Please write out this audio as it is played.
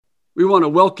We want to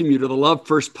welcome you to the Love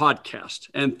First podcast,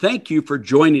 and thank you for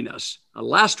joining us.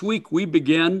 Last week, we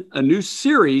began a new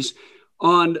series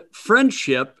on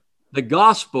friendship, the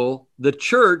gospel, the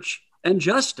church, and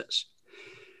justice.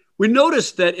 We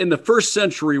noticed that in the first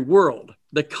century world,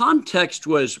 the context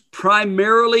was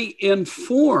primarily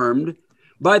informed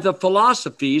by the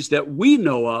philosophies that we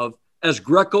know of as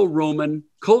Greco-Roman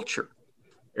culture.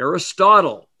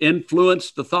 Aristotle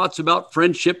influenced the thoughts about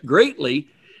friendship greatly,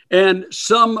 and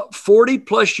some 40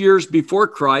 plus years before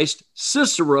Christ,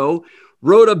 Cicero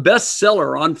wrote a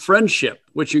bestseller on friendship,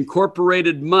 which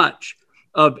incorporated much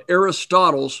of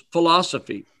Aristotle's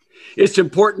philosophy. It's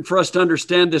important for us to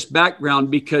understand this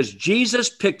background because Jesus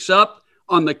picks up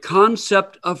on the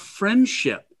concept of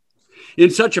friendship in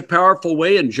such a powerful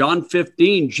way. In John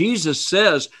 15, Jesus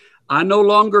says, "I no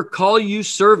longer call you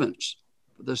servants.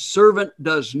 The servant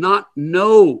does not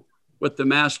know what the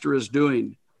master is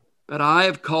doing, but I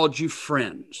have called you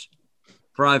friends,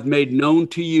 for I've made known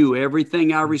to you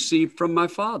everything I received from my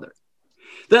Father."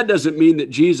 That doesn't mean that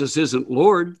Jesus isn't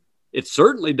Lord. It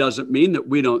certainly doesn't mean that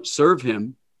we don't serve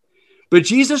him. But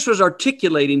Jesus was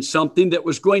articulating something that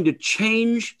was going to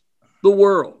change the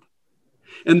world.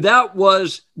 And that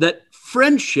was that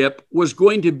friendship was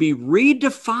going to be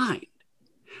redefined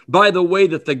by the way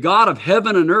that the God of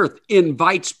heaven and earth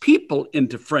invites people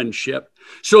into friendship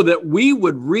so that we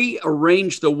would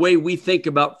rearrange the way we think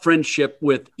about friendship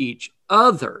with each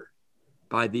other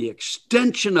by the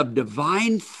extension of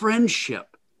divine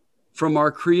friendship from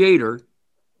our Creator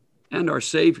and our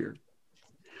Savior.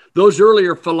 Those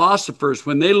earlier philosophers,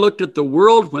 when they looked at the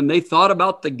world, when they thought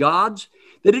about the gods,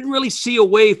 they didn't really see a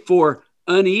way for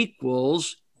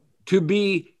unequals to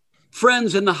be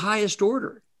friends in the highest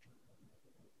order.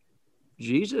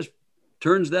 Jesus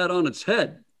turns that on its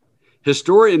head.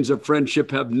 Historians of friendship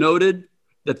have noted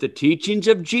that the teachings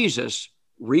of Jesus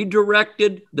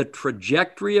redirected the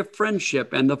trajectory of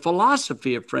friendship and the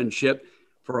philosophy of friendship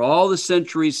for all the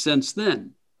centuries since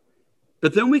then.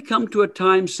 But then we come to a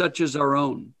time such as our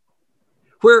own,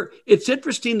 where it's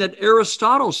interesting that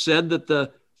Aristotle said that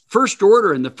the first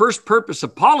order and the first purpose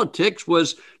of politics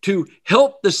was to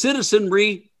help the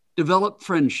citizenry develop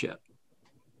friendship.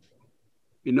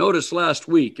 You noticed last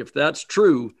week, if that's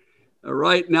true,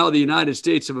 right now the United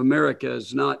States of America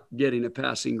is not getting a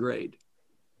passing grade.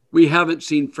 We haven't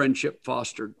seen friendship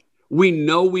fostered. We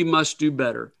know we must do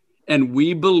better, and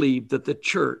we believe that the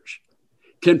church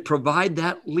can provide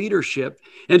that leadership.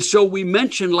 And so we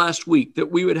mentioned last week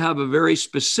that we would have a very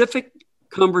specific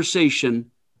conversation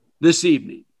this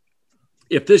evening.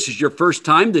 If this is your first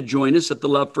time to join us at the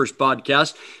Love First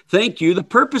podcast, thank you. The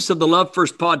purpose of the Love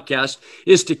First podcast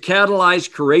is to catalyze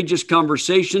courageous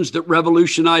conversations that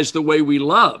revolutionize the way we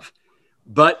love.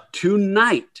 But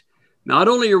tonight, not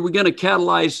only are we going to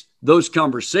catalyze those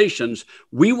conversations,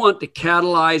 we want to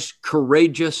catalyze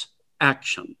courageous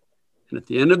action. And at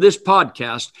the end of this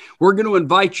podcast, we're going to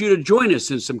invite you to join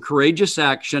us in some courageous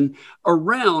action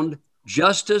around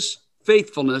justice,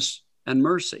 faithfulness, and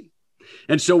mercy.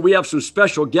 And so we have some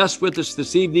special guests with us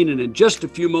this evening, and in just a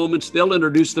few moments, they'll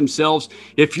introduce themselves.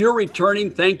 If you're returning,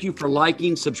 thank you for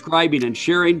liking, subscribing, and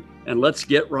sharing, and let's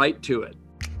get right to it.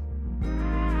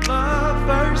 Love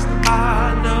first,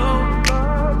 I know.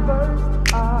 Love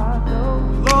first, I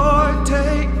know. Lord,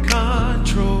 take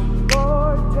control.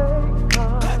 Lord, take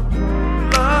control.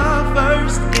 Love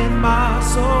first in my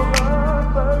soul.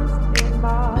 Love first in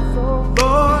my soul.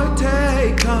 Lord,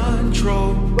 take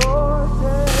control. Lord,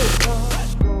 take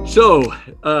control. So,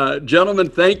 gentlemen,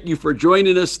 thank you for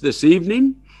joining us this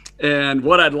evening. And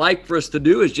what I'd like for us to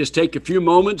do is just take a few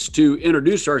moments to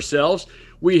introduce ourselves.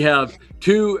 We have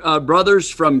two brothers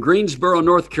from Greensboro,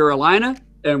 North Carolina,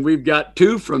 and we've got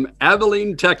two from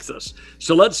Abilene, Texas.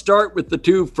 So let's start with the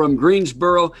two from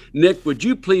Greensboro. Nick, would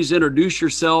you please introduce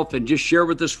yourself and just share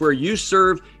with us where you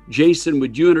serve? Jason,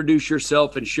 would you introduce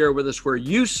yourself and share with us where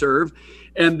you serve?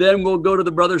 And then we'll go to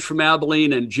the brothers from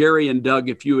Abilene, and Jerry and Doug,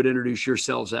 if you would introduce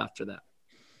yourselves after that.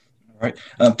 All right.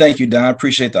 Thank you, Don. I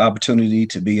appreciate the opportunity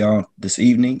to be on this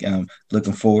evening.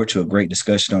 Looking forward to a great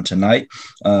discussion on tonight.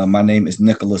 My name is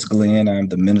Nicholas Glenn. I'm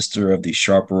the minister of the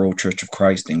Sharp Road Church of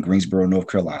Christ in Greensboro, North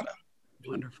Carolina.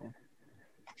 Wonderful.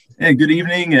 And good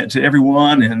evening to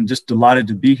everyone, and just delighted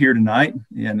to be here tonight.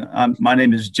 And my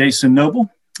name is Jason Noble,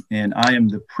 and I am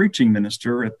the preaching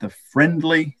minister at the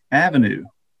Friendly Avenue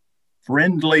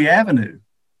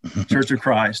Church of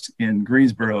Christ in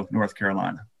Greensboro, North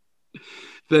Carolina.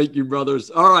 Thank you, brothers.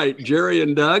 All right, Jerry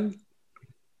and Doug.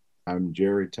 I'm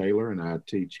Jerry Taylor, and I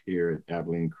teach here at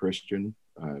Abilene Christian,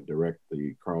 direct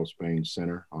the Carl Spain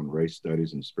Center on Race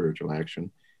Studies and Spiritual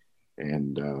Action,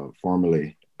 and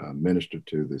formerly minister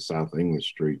to the South English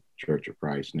Street Church of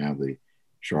Christ, now the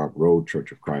Sharp Road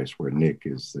Church of Christ, where Nick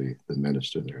is the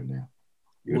minister there now.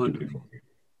 Good Wonderful. to be here.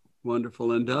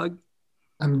 Wonderful. And Doug?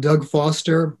 I'm Doug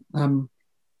Foster. I'm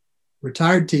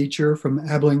retired teacher from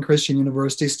Abilene Christian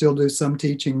University, still do some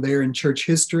teaching there in church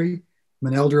history. I'm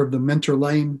an elder of the Mentor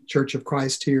Lane Church of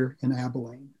Christ here in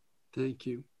Abilene. Thank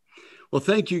you. Well,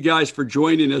 thank you guys for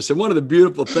joining us. And one of the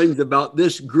beautiful things about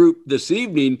this group this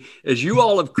evening is you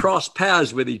all have crossed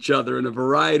paths with each other in a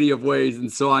variety of ways. And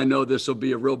so I know this will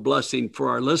be a real blessing for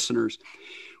our listeners.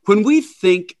 When we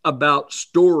think about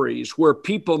stories where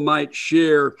people might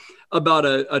share about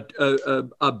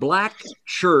a Black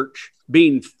church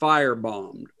being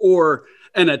firebombed or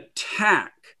an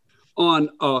attack on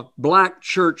a Black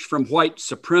church from white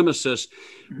supremacists,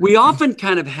 we often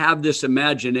kind of have this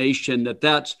imagination that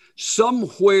that's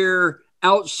somewhere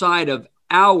outside of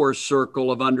our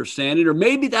circle of understanding, or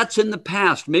maybe that's in the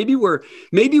past. Maybe we're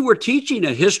teaching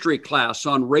a history class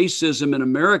on racism in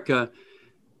America,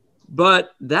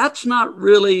 but that's not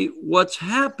really what's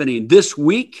happening. This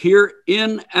week here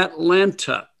in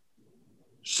Atlanta,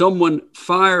 someone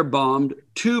firebombed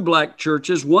 2 Black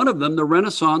churches, one of them the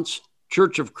Renaissance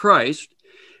Church of Christ.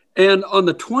 And on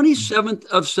the 27th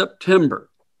of September,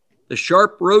 the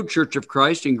Sharp Road Church of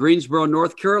Christ in Greensboro,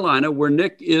 North Carolina, where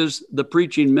Nick is the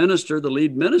preaching minister, the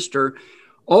lead minister,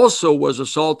 also was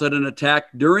assaulted and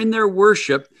attacked during their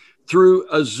worship through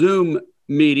a Zoom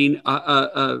meeting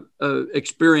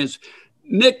experience.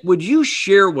 Nick, would you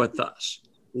share with us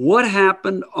what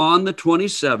happened on the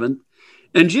 27th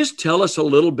and just tell us a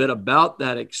little bit about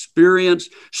that experience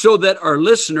so that our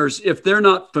listeners, if they're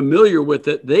not familiar with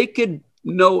it, they could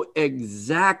know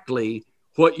exactly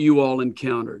what you all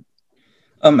encountered?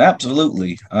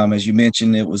 Absolutely. As you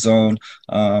mentioned, it was on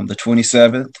the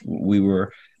 27th. We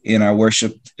were in our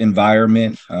worship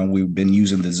environment. We've been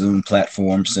using the Zoom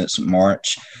platform since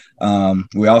March.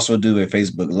 We also do a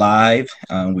Facebook Live.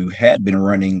 We had been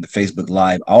running the Facebook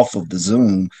Live off of the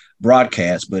Zoom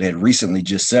broadcast, but had recently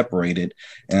just separated.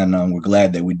 And we're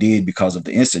glad that we did because of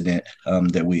the incident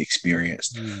that we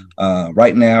experienced.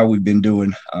 Right now, we've been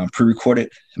doing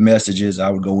pre-recorded messages. I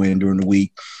would go in during the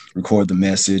week, record the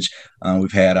message.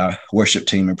 We've had our worship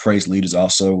team and praise leaders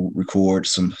also record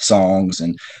some songs,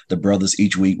 and the brothers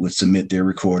each week would submit their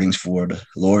recordings for the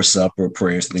Lord's Supper,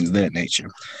 prayers, things of that nature.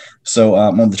 So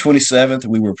on the 27th,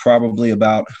 we were probably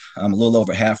about a little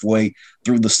over halfway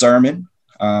through the sermon.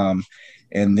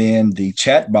 And then the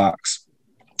chat box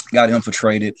got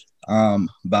infiltrated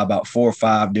by about 4 or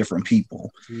 5 different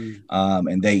people.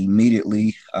 And they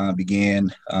immediately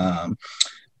began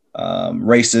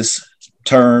racist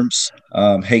terms,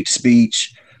 hate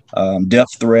speech,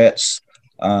 death threats,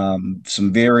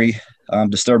 some very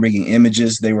disturbing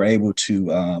images. They were able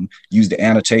to use the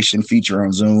annotation feature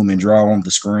on Zoom and draw on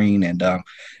the screen, and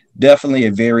definitely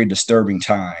a very disturbing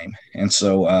time. And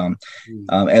so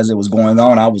as it was going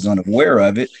on, I was unaware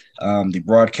of it. The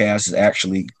broadcast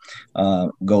actually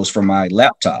goes from my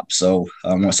laptop. So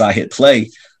once I hit play,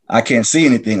 I can't see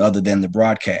anything other than the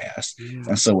broadcast.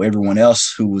 And so everyone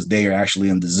else who was there actually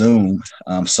in the Zoom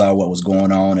saw what was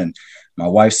going on. And my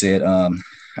wife said, I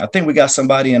think we got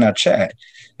somebody in our chat.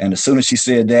 And as soon as she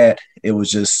said that, it was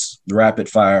just rapid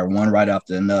fire, one right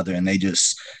after another. And they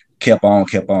just kept on.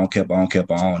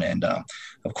 And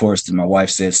of course, my wife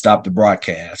said, stop the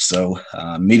broadcast. So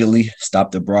immediately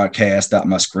stopped the broadcast, stopped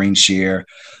my screen share,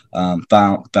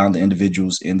 found the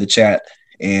individuals in the chat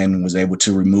and was able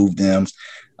to remove them.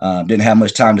 Didn't have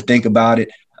much time to think about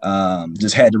it.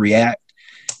 Just had to react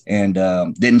and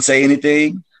didn't say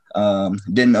anything.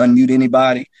 Didn't unmute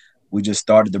anybody. We just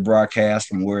started the broadcast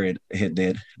from where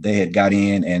they had got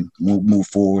in and moved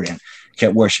forward and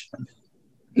kept worshiping.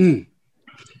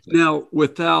 Now,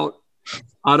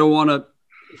 I don't want to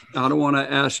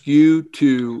ask you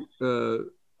to,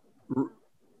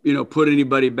 put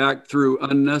anybody back through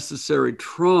unnecessary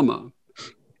trauma.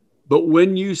 But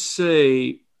when you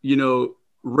say,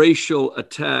 racial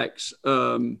attacks,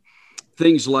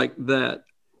 things like that,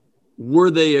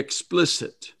 were they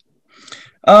explicit?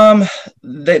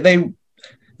 They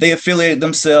affiliated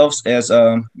themselves as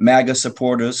MAGA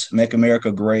supporters, Make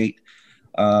America Great.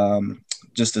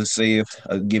 Just to see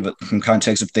give it some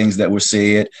context of things that were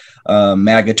said.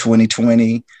 MAGA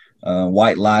 2020,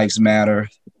 White Lives Matter,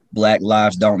 Black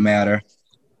Lives Don't Matter,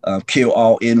 Kill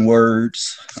All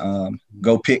N-Words,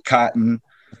 Go Pick Cotton,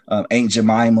 Ain't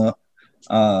Jemima.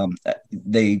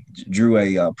 They drew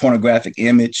a pornographic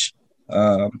image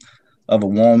of a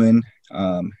woman.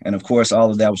 And of course,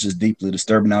 all of that was just deeply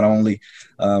disturbing. Not only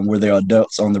were there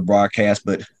adults on the broadcast,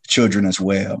 but children as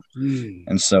well.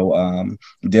 And so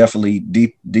definitely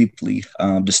deeply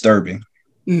disturbing.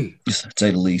 just to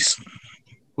say the least.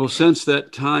 Well, since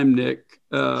that time, Nick,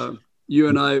 you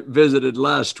and I visited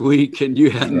last week, and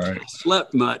you hadn't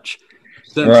slept much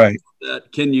since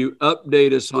that. Can you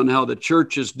update us on how the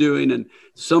church is doing and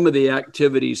some of the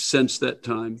activities since that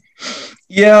time?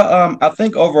 Yeah, I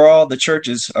think overall the church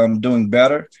is doing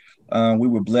better. We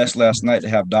were blessed last night to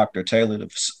have Dr. Taylor to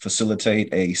facilitate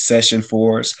a session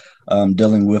for us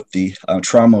dealing with the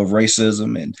trauma of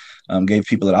racism, and gave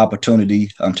people an opportunity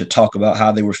to talk about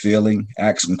how they were feeling,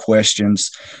 ask some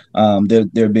questions. There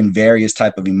have been various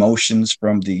type of emotions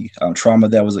from the trauma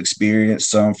that was experienced,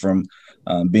 some from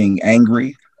being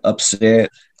angry, upset,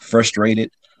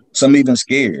 frustrated, some even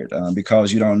scared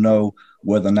because you don't know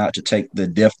whether or not to take the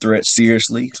death threat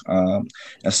seriously. And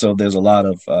so there's a lot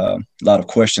of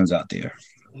questions out there.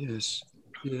 Yes.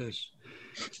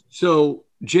 So,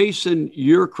 Jason,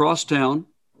 you're across town.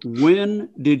 When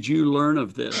did you learn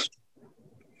of this?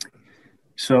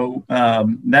 So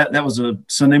that was a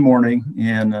Sunday morning,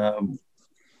 and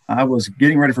I was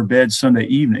getting ready for bed Sunday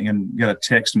evening and got a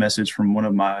text message from one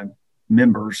of my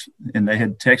members, and they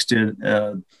had texted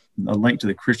a link to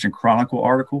the Christian Chronicle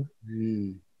article.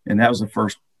 And that was the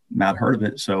first I'd heard of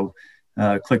it. So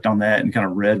clicked on that and kind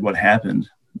of read what happened,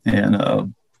 and a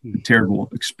terrible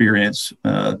experience.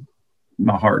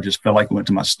 My heart just felt like it went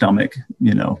to my stomach,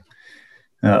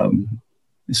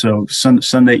 So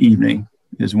Sunday evening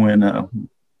is when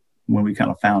we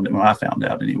kind of found it, when I found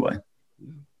out anyway.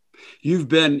 You've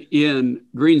been in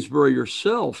Greensboro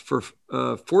yourself for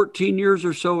 14 years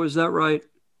or so. Is that right?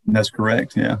 That's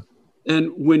correct. Yeah.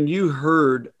 And when you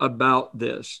heard about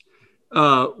this,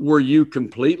 were you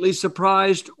completely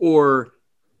surprised, or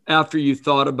after you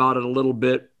thought about it a little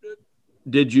bit,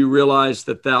 did you realize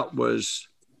that was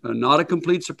not a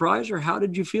complete surprise, or how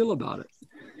did you feel about it?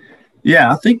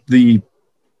 Yeah, I think you've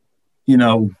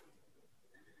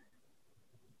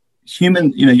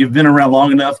been around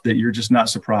long enough that you're just not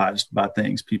surprised by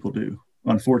things people do,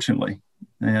 unfortunately.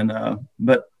 And,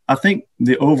 but I think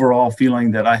the overall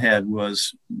feeling that I had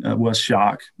was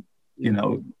shock,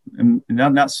 and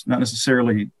not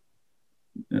necessarily,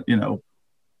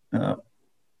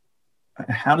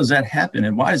 how does that happen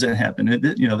and why does that happen?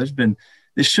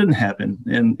 This shouldn't happen.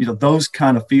 And, those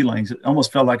kind of feelings, it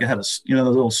almost felt like I had those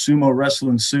little sumo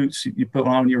wrestling suits you put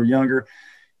on when you were younger.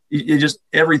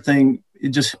 Everything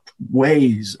just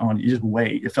weighs on you.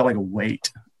 It felt like a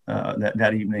weight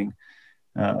that evening.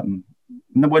 And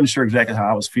I wasn't sure exactly how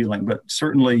I was feeling, but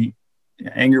certainly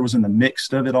anger was in the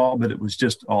mix of it all, but it was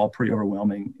just all pretty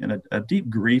overwhelming, and a deep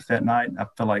grief that night. I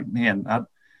felt like, man,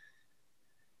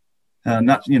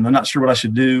 not sure what I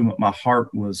should do. My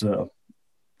heart was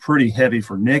pretty heavy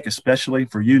for Nick, especially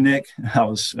for you, Nick. I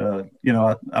was, I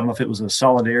don't know if it was a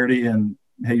solidarity and,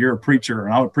 hey, you're a preacher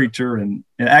and I'm a preacher. And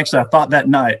actually I thought that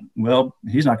night, well,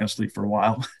 he's not going to sleep for a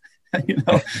while.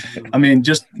 I mean,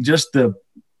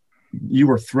 you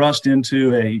were thrust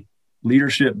into a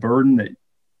leadership burden that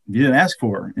you didn't ask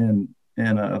for. And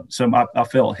so I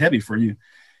felt heavy for you,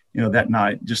 that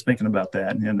night, just thinking about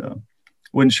that, and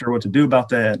wasn't sure what to do about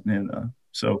that. And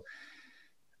so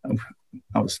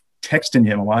I was texting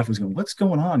you. My wife was going, "What's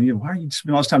going on? Why are you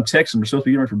spending all this time texting? We're supposed to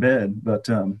be getting ready for bed." But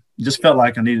just felt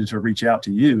like I needed to reach out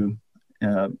to you.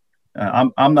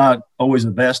 I'm not always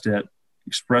the best at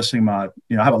expressing I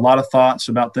have a lot of thoughts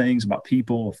about things, about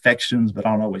people, affections, but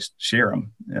I don't always share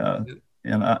them.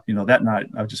 And that night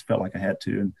I just felt like I had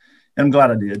to, and I'm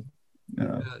glad I did.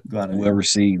 Well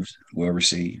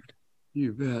received.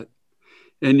 You bet.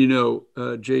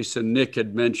 And, Jason, Nick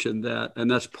had mentioned that,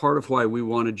 and that's part of why we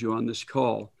wanted you on this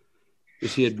call,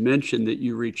 is he had mentioned that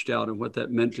you reached out and what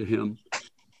that meant to him.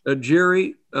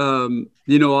 Jerry,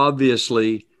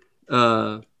 obviously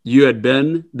you had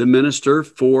been the minister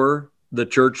for the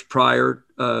church prior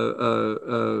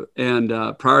to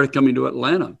coming to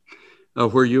Atlanta,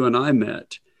 where you and I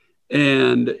met.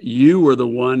 And you were the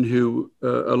one who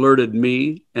alerted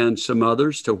me and some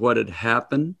others to what had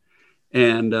happened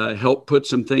and helped put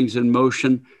some things in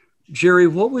motion. Jerry,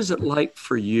 what was it like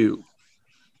for you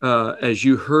as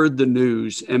you heard the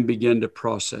news and began to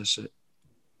process it?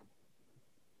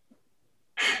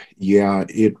 Yeah,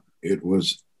 it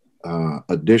was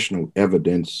additional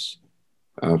evidence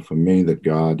for me that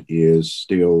God is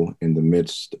still in the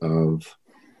midst of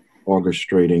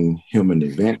orchestrating human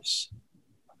events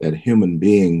that human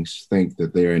beings think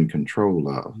that they're in control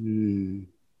of.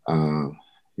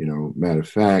 Matter of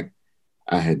fact,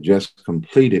 I had just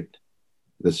completed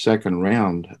the second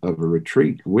round of a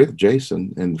retreat with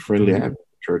Jason in the Friendly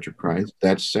Adventist Church of Christ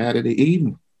that Saturday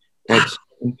evening at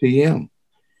 7 p.m.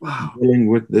 Wow. Dealing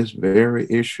with this very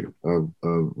issue of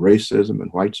racism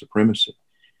and white supremacy,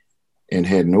 and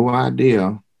had no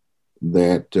idea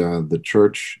that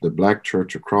the Black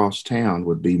church across town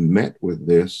would be met with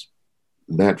this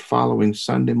that following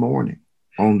Sunday morning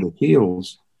on the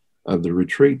heels of the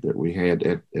retreat that we had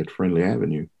at Friendly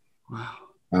Avenue.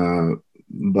 Wow.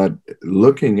 But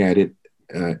looking at it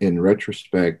in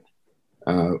retrospect,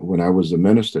 when I was a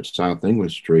minister at South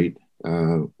English Street,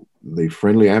 the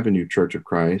Friendly Avenue Church of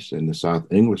Christ and the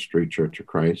South English Street Church of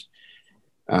Christ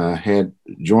had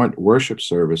joint worship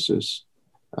services,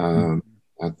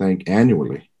 I think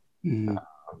annually. Mm-hmm.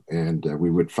 And we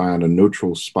would find a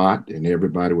neutral spot and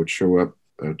everybody would show up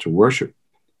to worship.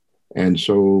 And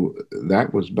so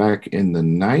that was back in the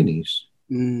 90s.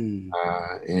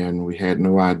 And we had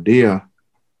no idea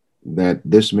that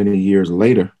this many years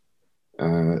later,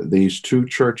 these two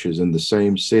churches in the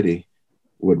same city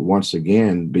would once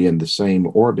again be in the same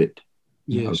orbit.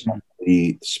 Yes.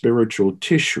 The spiritual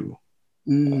tissue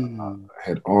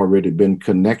had already been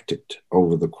connected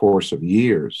over the course of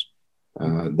years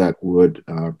that would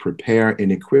prepare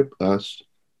and equip us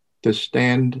to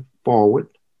stand forward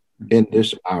in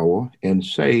this hour and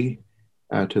say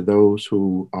to those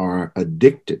who are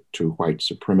addicted to white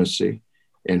supremacy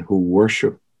and who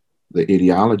worship the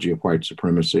ideology of white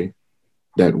supremacy,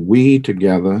 that we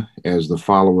together as the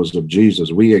followers of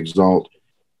Jesus, we exalt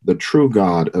the true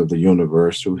God of the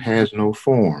universe who has no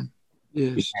form.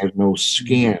 Yes. He has no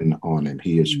skin on him.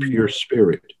 He is pure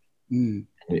spirit.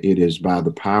 It is by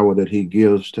the power that he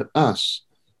gives to us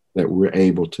that we're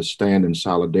able to stand in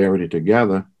solidarity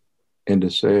together and to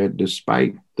say,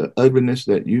 despite the ugliness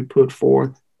that you put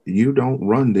forth, you don't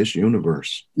run this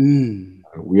universe.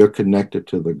 We are connected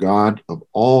to the God of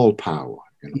all power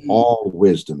and all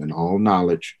wisdom and all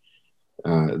knowledge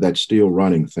that's still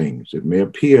running things. It may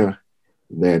appear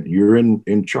that you're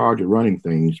in charge of running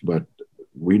things, but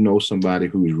we know somebody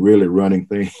who's really running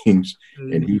things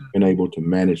and he's been able to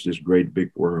manage this great big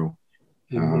world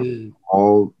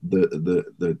all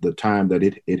the time that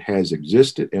it has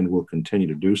existed and will continue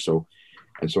to do so.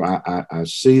 And so I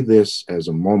see this as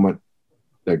a moment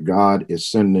that God is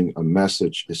sending a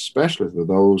message, especially to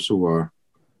those who are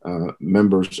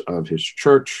members of his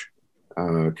church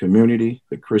community,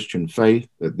 the Christian faith,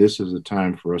 that this is a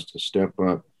time for us to step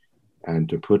up and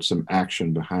to put some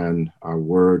action behind our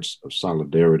words of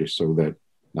solidarity so that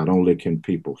not only can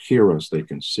people hear us, they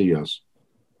can see us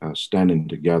standing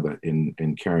together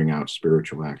in carrying out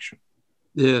spiritual action.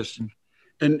 Yes.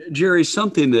 And Jerry,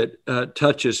 something that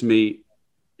touches me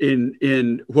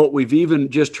in what we've even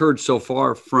just heard so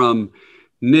far from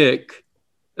Nick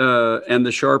and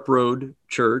the Sharp Road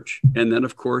Church, and then,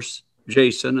 of course,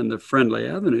 Jason and the Friendly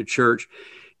Avenue Church,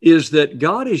 is that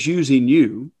God is using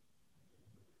you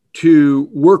to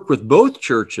work with both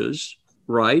churches,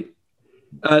 right?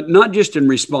 Not just in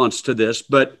response to this,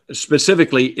 but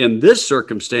specifically in this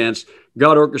circumstance,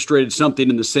 God orchestrated something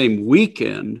in the same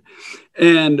weekend.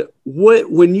 And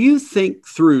when you think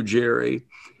through, Jerry,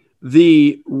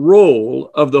 the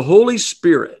role of the Holy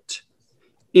Spirit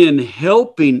in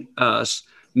helping us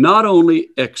not only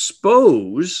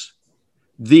expose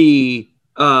the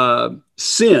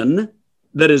sin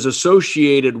that is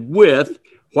associated with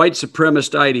white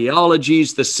supremacist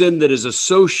ideologies, the sin that is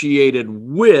associated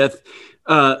with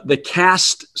the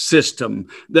caste system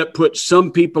that puts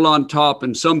some people on top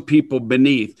and some people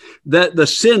beneath, that the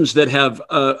sins that have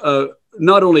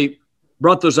not only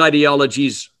brought those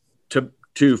ideologies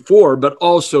to fore, but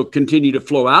also continue to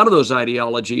flow out of those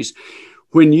ideologies.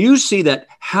 When you see that,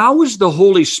 how is the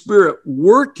Holy Spirit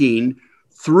working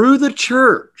through the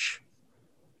church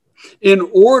in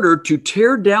order to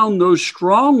tear down those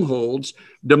strongholds,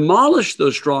 demolish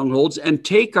those strongholds, and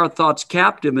take our thoughts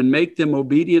captive and make them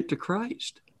obedient to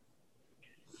Christ?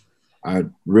 I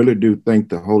really do think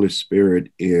the Holy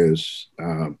Spirit is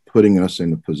putting us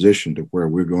in a position to where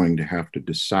we're going to have to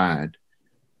decide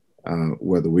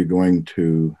whether we're going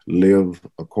to live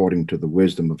according to the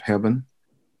wisdom of heaven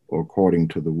or according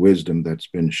to the wisdom that's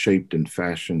been shaped and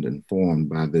fashioned and formed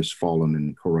by this fallen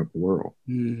and corrupt world.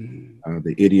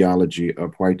 The ideology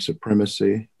of white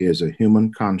supremacy is a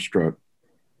human construct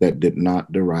that did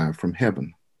not derive from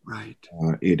heaven. Right.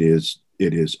 It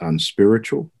is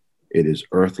unspiritual. It is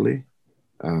earthly.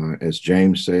 As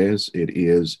James says, it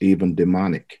is even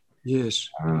demonic. Yes.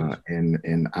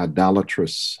 And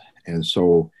idolatrous. And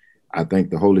so I think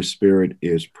the Holy Spirit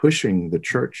is pushing the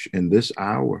church in this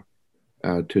hour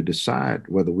to decide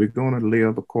whether we're going to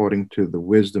live according to the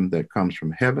wisdom that comes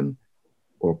from heaven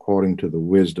or according to the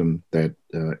wisdom that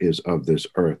is of this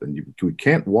earth. And we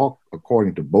can't walk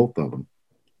according to both of them.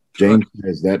 James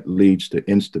says that leads to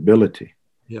instability.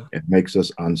 Yeah. It makes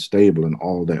us unstable in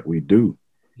all that we do.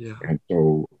 Yeah. And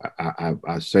so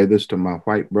I say this to my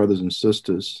white brothers and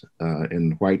sisters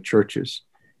in white churches,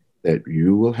 that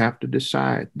you will have to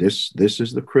decide. This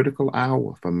is the critical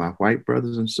hour for my white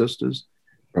brothers and sisters,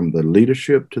 from the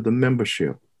leadership to the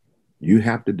membership. You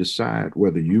have to decide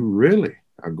whether you really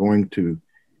are going to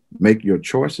make your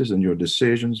choices and your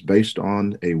decisions based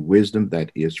on a wisdom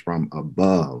that is from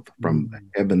above, from the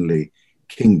heavenly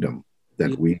kingdom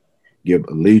that we give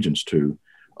allegiance to,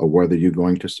 or whether you're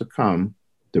going to succumb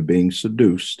to being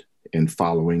seduced and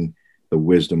following the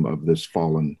wisdom of this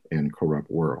fallen and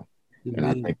corrupt world. And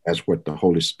I think that's what the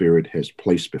Holy Spirit has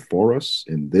placed before us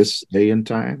in this day and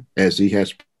time, as he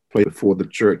has placed before the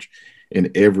church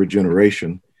in every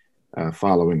generation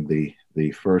following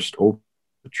the first open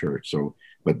church. So,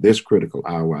 but this critical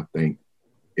hour, I think,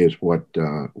 is what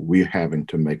we're having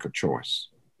to make a choice.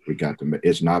 We got to make,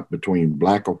 it's not between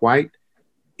black or white.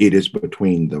 It is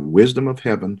between the wisdom of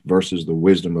heaven versus the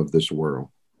wisdom of this world.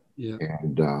 Yeah.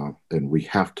 And we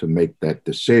have to make that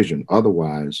decision.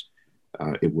 Otherwise,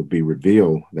 it would be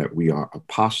revealed that we are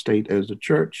apostate as a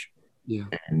church. Yeah.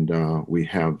 And we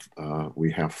have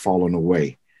fallen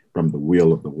away from the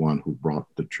will of the one who brought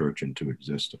the church into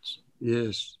existence.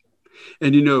 Yes.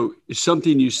 And, you know,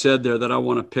 something you said there that I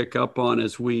want to pick up on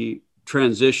as we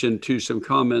transition to some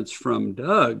comments from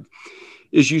Doug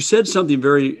is you said something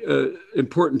very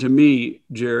important to me,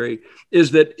 Jerry,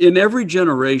 is that in every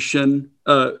generation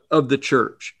of the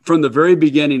church, from the very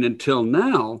beginning until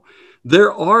now,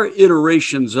 there are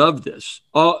iterations of this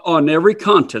on every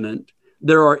continent.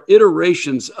 There are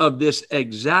iterations of this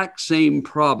exact same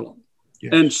problem.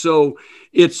 Yes. And so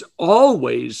it's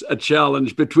always a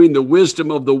challenge between the wisdom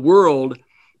of the world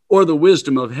or the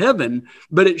wisdom of heaven,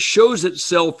 but it shows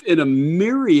itself in a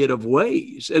myriad of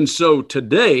ways. And so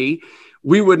today,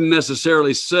 we wouldn't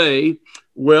necessarily say,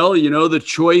 well, you know, the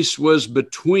choice was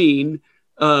between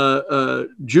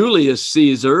Julius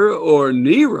Caesar or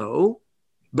Nero.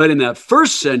 But in that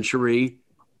first century,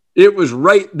 it was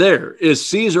right there. Is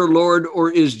Caesar Lord or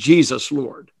is Jesus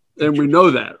Lord? And we know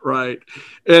that, right?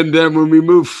 And then when we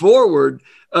move forward,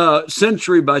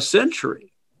 century by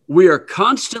century, we are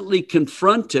constantly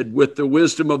confronted with the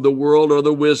wisdom of the world or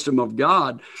the wisdom of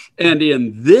God. And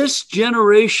in this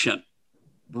generation,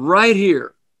 right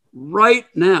here, right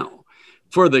now,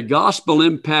 for the gospel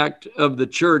impact of the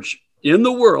church in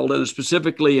the world, and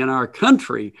specifically in our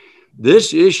country,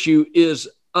 this issue is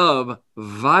of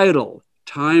vital,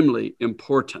 timely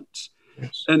importance.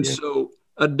 Yes. And so,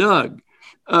 Doug,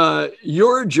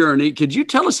 your journey, could you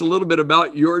tell us a little bit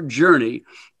about your journey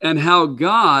and how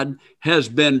God has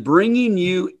been bringing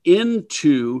you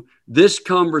into this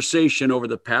conversation over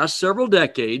the past several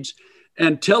decades,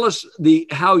 and tell us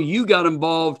how you got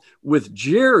involved with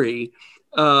Jerry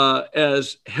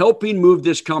as helping move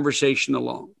this conversation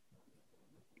along?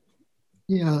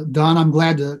 Yeah, Don, I'm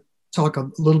glad to talk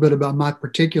a little bit about my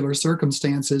particular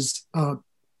circumstances,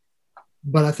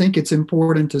 but I think it's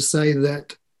important to say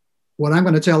that what I'm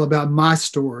going to tell about my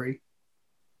story,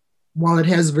 while it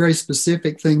has very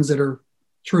specific things that are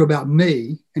true about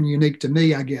me and unique to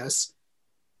me, I guess,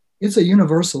 it's a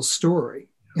universal story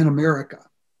in America.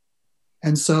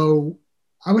 And so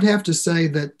I would have to say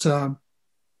that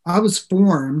I was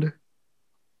formed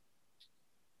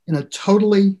in a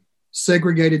totally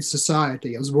segregated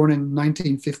society. I was born in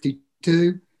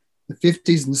 1952, the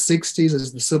 50s and 60s,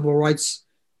 as the civil rights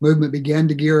movement began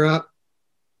to gear up.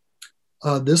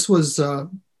 This was a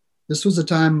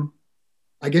time,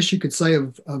 I guess you could say,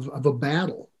 of a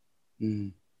battle.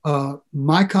 Mm.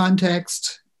 My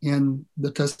context in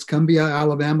the Tuscumbia,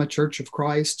 Alabama Church of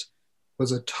Christ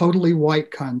was a totally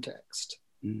white context.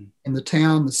 Mm. In the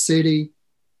town, the city,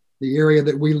 the area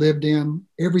that we lived in,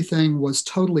 everything was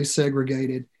totally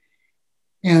segregated.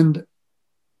 And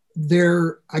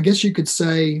there, I guess you could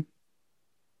say,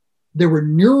 there were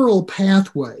neural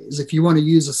pathways, if you want to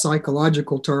use a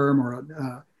psychological term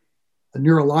or a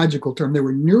neurological term, there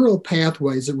were neural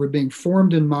pathways that were being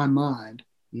formed in my mind,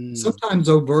 sometimes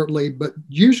overtly, but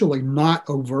usually not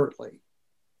overtly,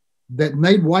 that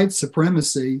made white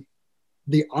supremacy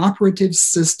the operative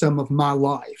system of my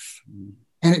life.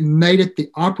 And it made it the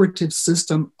operative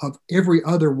system of every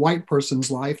other white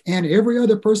person's life and every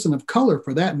other person of color,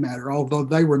 for that matter, although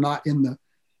they were not in the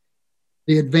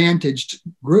advantaged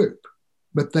group,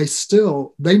 but they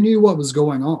knew what was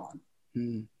going on.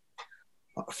 Mm.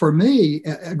 For me,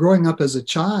 growing up as a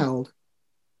child,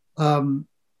 all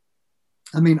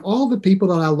the people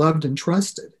that I loved and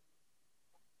trusted,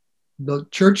 the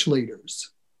church leaders,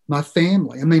 my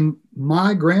family,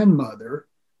 my grandmother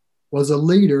was a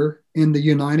leader in the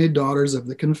United Daughters of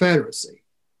the Confederacy.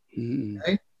 Mm.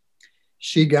 Okay?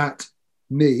 She got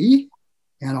me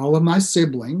And all of my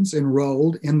siblings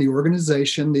enrolled in the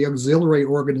organization, the auxiliary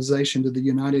organization to the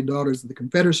United Daughters of the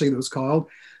Confederacy that was called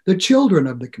the Children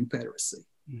of the Confederacy.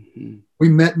 Mm-hmm. We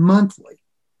met monthly.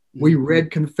 We Mm-hmm.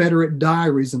 read Confederate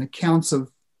diaries and accounts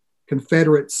of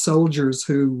Confederate soldiers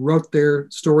who wrote their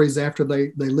stories after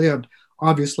they lived,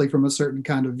 obviously from a certain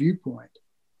kind of viewpoint.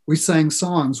 We sang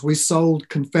songs. We sold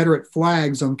Confederate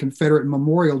flags on Confederate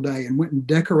Memorial Day and went and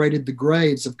decorated the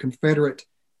graves of Confederate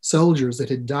soldiers that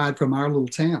had died from our little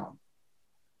town.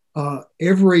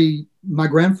 My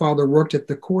grandfather worked at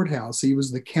the courthouse. He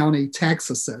was the county tax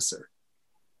assessor.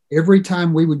 Every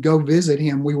time we would go visit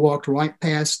him, we walked right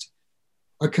past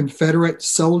a Confederate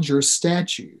soldier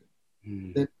statue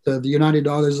that the United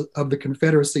Daughters of the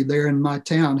Confederacy there in my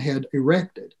town had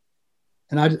erected.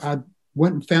 And I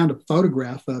went and found a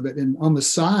photograph of it. And on the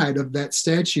side of that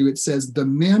statue, it says, "The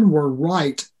men were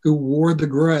right who wore the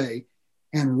gray,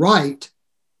 and right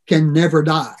can never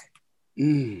die."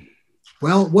 Mm.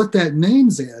 Well, what that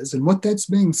means is, and what that's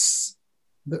being,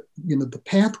 the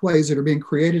pathways that are being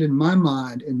created in my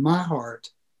mind, in my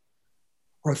heart,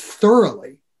 are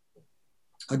thoroughly,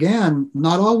 again,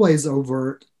 not always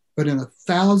overt, but in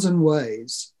 1,000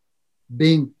 ways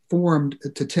being formed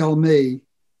to tell me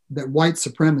that white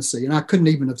supremacy, and I couldn't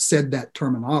even have said that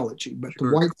terminology, but Sure.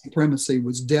 the white supremacy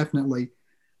was definitely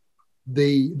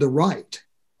the right.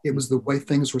 It was the way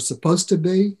things were supposed to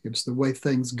be. It was the way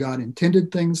God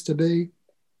intended things to be.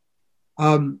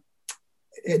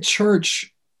 At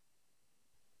church,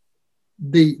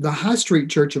 the High Street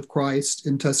Church of Christ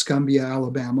in Tuscumbia,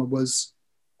 Alabama, was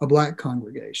a Black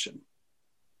congregation.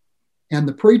 And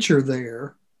the preacher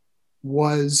there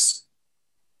was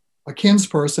a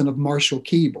kinsperson of Marshall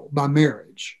Keeble by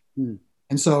marriage. Hmm.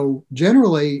 And so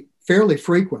generally, fairly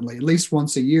frequently, at least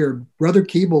once a year, Brother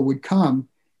Keeble would come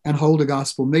and hold a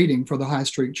gospel meeting for the High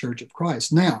Street Church of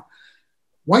Christ. Now,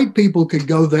 white people could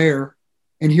go there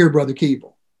and hear Brother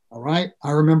Keeble, all right?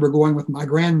 I remember going with my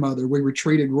grandmother. We were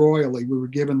treated royally. We were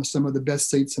given some of the best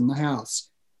seats in the house.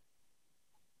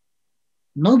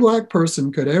 No Black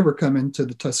person could ever come into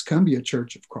the Tuscumbia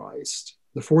Church of Christ,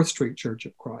 the 4th Street Church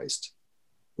of Christ,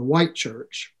 the white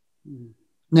church. Mm.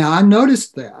 Now, I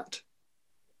noticed that,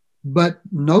 but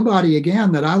nobody,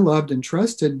 again, that I loved and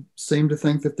trusted seemed to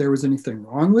think that there was anything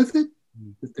wrong with it,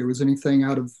 that there was anything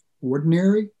out of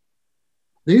ordinary.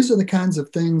 These are the kinds of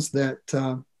things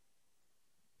that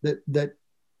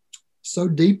so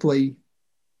deeply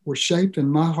were shaped in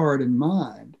my heart and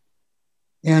mind.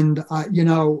 And,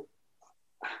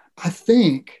 I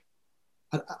think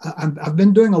I've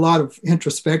been doing a lot of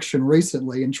introspection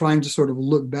recently and trying to sort of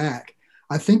look back.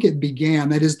 I think it began,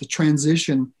 that is the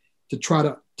transition to try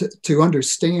to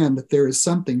understand that there is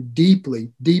something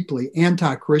deeply, deeply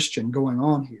anti-Christian going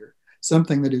on here,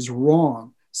 something that is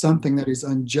wrong, something that is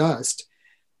unjust.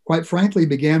 Quite frankly,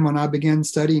 began when I began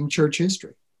studying church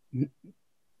history,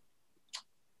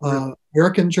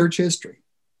 American church history,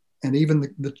 and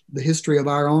even the history of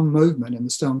our own movement and the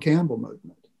Stone Campbell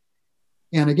movement.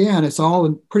 And again, it's all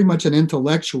pretty much an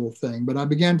intellectual thing, but I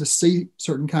began to see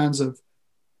certain kinds of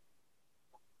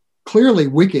clearly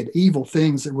wicked, evil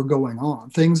things that were going on,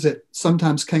 things that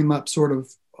sometimes came up sort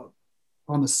of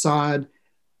on the side,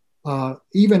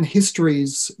 even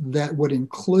histories that would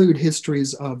include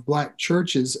histories of Black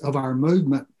churches of our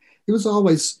movement. It was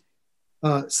always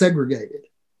segregated.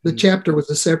 The chapter was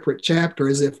a separate chapter,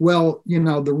 as if, well,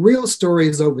 the real story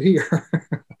is over here.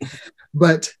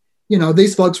 But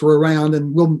these folks were around,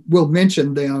 and we'll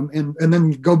mention them, and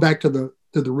then go back to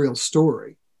the real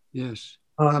story. Yes.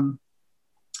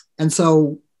 And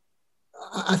so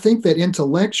I think that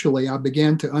intellectually I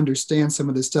began to understand some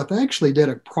of this stuff. I actually did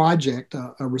a project,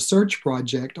 a research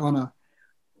project on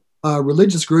a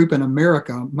religious group in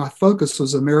America. My focus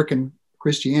was American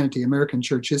Christianity, American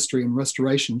church history, and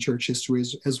Restoration church history,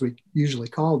 as we usually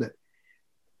called it.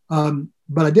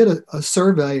 But I did a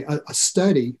survey, a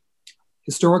study,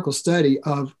 historical study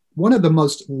of one of the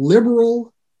most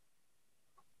liberal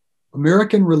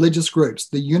American religious groups,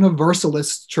 the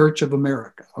Universalist Church of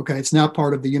America. Okay, it's now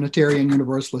part of the Unitarian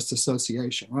Universalist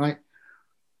Association, right?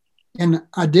 And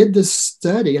I did this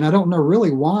study, and I don't know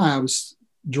really why I was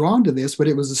drawn to this, but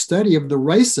it was a study of the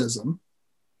racism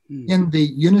in the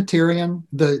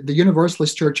the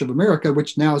Universalist Church of America,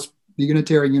 which now is the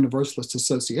Unitarian Universalist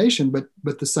Association,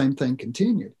 but the same thing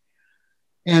continued.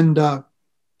 And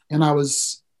I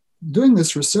was doing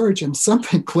this research, and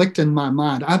something clicked in my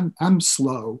mind. I'm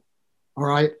slow, all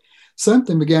right?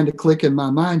 Something began to click in my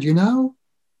mind.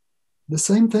 The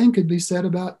same thing could be said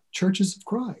about churches of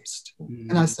Christ.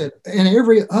 And I said, and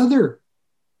every other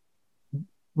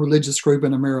religious group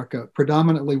in America,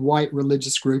 predominantly white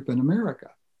religious group in America.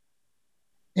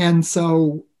 And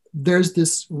so there's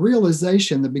this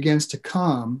realization that begins to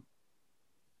come.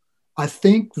 I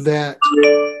think that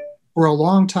for a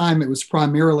long time, it was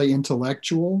primarily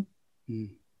intellectual.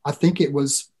 I think it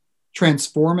was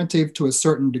transformative to a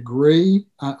certain degree.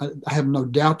 I have no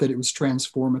doubt that it was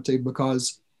transformative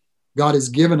because God has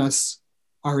given us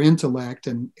our intellect,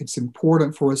 and it's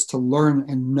important for us to learn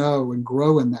and know and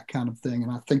grow in that kind of thing.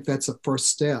 And I think that's a first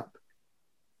step.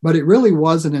 But it really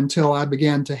wasn't until I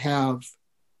began to have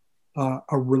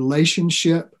a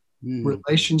relationships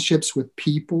with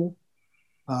people.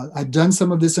 I'd done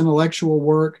some of this intellectual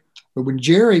work, but when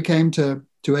Jerry came to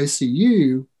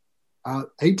ACU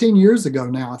 18 years ago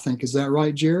now, I think, is that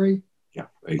right, Jerry? Yeah,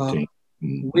 18.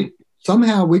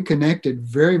 We connected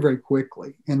very, very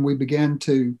quickly, and we began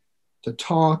to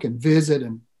talk and visit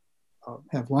and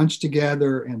have lunch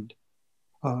together, and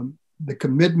the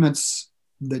commitments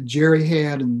that Jerry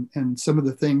had and some of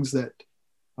the things that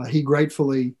he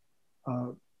gratefully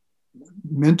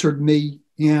mentored me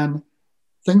in,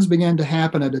 things began to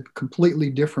happen at a completely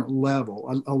different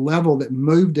level, a level that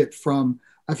moved it from,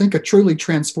 I think, a truly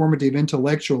transformative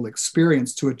intellectual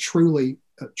experience to a truly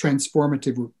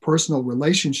transformative personal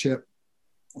relationship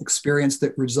experience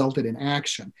that resulted in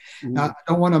action. Now,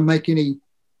 I want to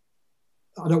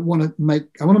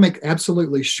make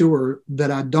absolutely sure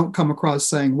that I don't come across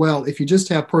saying, well, if you just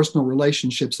have personal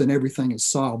relationships, then everything is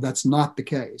solved. That's not the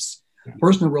case.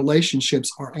 Personal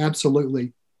relationships are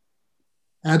absolutely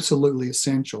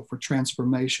essential for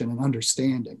transformation and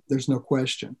understanding. There's no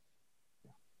question.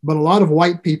 But a lot of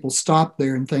white people stop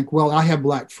there and think, well, I have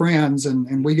black friends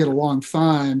and we get along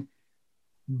fine.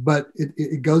 But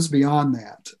it goes beyond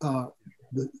that.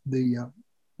 The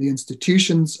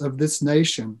institutions of this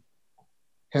nation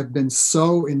have been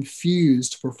so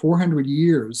infused for 400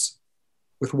 years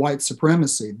with white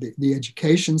supremacy. The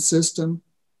education system,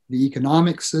 the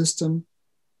economic system,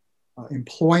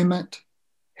 employment,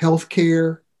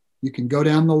 healthcare, you can go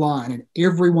down the line. In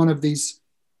every one of these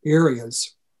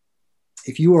areas,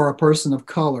 if you are a person of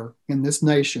color in this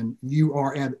nation, you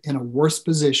are in a worse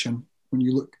position when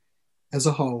you look as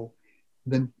a whole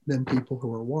than people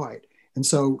who are white. And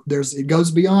so it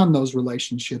goes beyond those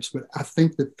relationships, but I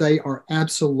think that they are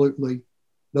absolutely,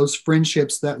 those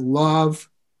friendships, that love,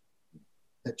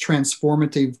 that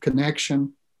transformative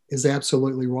connection is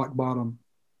absolutely rock bottom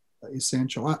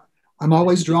essential. I'm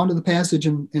always drawn to the passage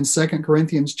in 2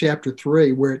 Corinthians chapter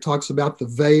 3, where it talks about the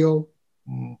veil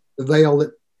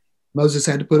that Moses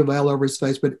had to put a veil over his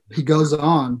face, but he goes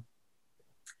on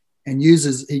and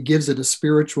he gives it a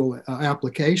spiritual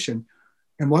application.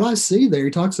 And what I see there, he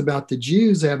talks about the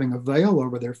Jews having a veil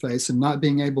over their face and not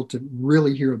being able to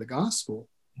really hear the gospel.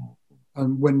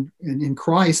 When in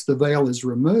Christ, the veil is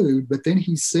removed, but then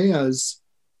he says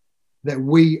that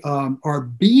we are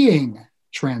being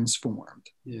transformed.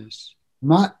 Yes.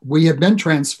 Not we have been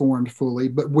transformed fully,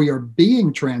 but we are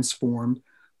being transformed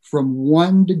from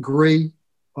one degree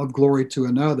of glory to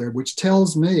another, which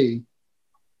tells me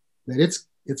that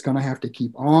it's going to have to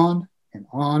keep on and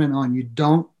on and on. You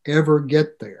don't ever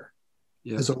get there.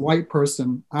 Yeah. As a white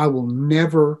person, I will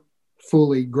never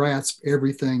fully grasp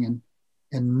everything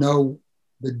and know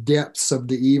the depths of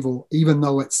the evil, even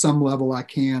though at some level I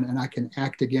can and I can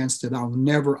act against it. I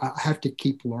have to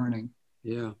keep learning.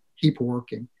 Yeah. Keep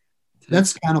working.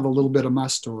 That's kind of a little bit of my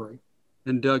story.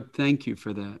 And Doug, thank you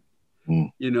for that.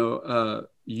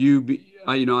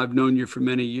 I've known you for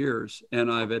many years,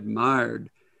 and I've admired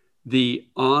the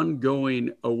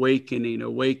ongoing awakening. And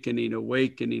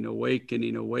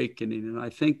I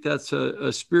think that's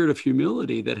a spirit of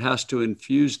humility that has to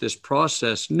infuse this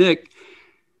process. Nick,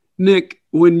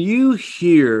 when you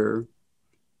hear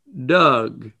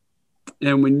Doug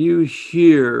and when you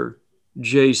hear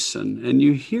Jason and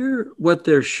you hear what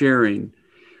they're sharing,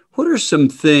 what are some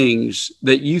things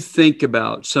that you think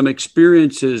about, some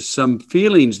experiences, some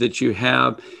feelings that you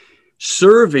have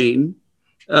serving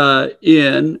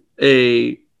in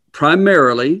a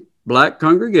primarily Black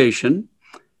congregation?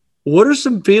 What are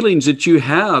some feelings that you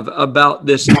have about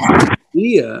this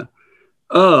idea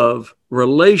of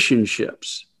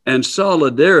relationships and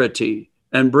solidarity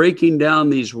and breaking down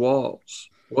these walls?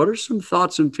 What are some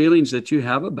thoughts and feelings that you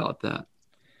have about that?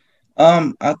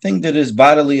 I think that it's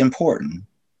vitally important.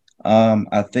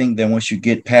 I think that once you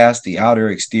get past the outer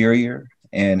exterior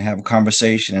and have a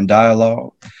conversation and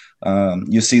dialogue,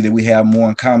 you'll see that we have more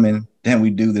in common than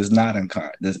we do that's not in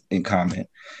common.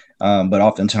 But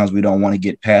oftentimes we don't want to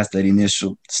get past that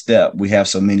initial step. We have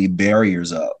so many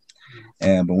barriers up.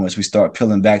 But once we start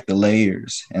peeling back the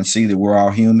layers and see that we're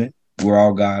all human, we're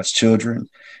all God's children,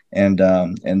 and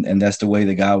that's the way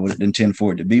that God would intend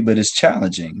for it to be. But it's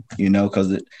challenging,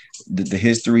 because the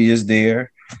history is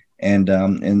there. and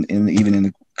even in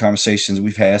the conversations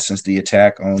we've had since the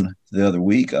attack on the other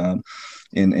week,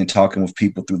 in talking with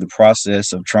people through the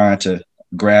process of trying to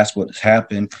grasp what's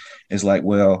happened, is like,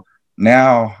 well,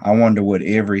 now I wonder what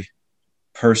every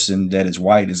person that is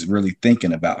white is really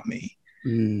thinking about me.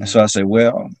 And so I say,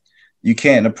 well, you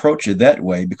can't approach it that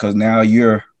way, because now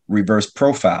you're reverse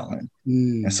profiling.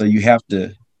 And so you have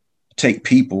to take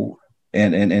people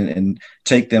and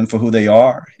take them for who they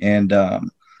are, and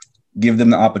give them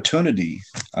the opportunity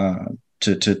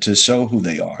to show who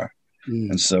they are.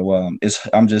 And so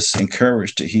I'm just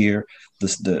encouraged to hear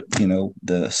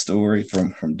the story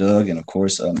from Doug, and of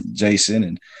course Jason,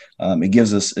 and it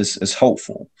gives us, it's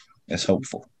hopeful. It's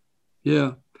hopeful.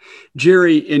 Yeah.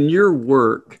 Jerry, in your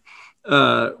work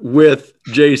with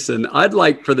Jason, I'd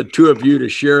like for the two of you to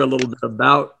share a little bit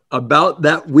about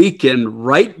that weekend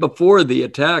right before the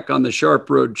attack on the Sharp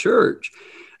Road Church.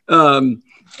 How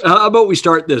about we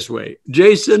start this way?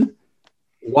 Jason,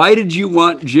 why did you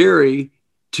want Jerry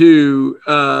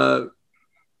to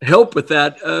help with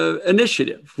that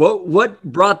initiative? What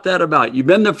brought that about? You've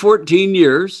been there 14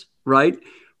 years, right?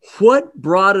 What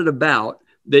brought it about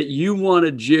that you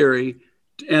wanted Jerry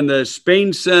and the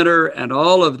Spain Center and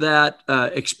all of that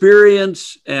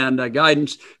experience and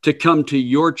guidance to come to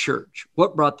your church?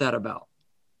 What brought that about?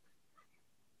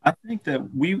 I think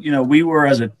that we were,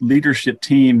 as a leadership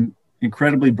team,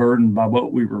 incredibly burdened by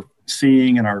what we were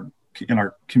seeing in our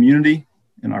community,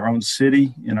 in our own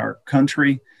city, in our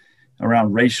country,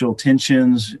 around racial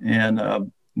tensions,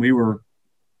 and we were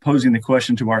posing the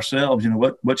question to ourselves,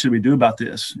 what should we do about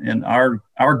this? And our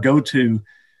go-to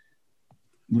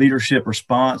leadership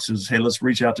response is, hey, let's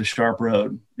reach out to Sharp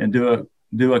Road and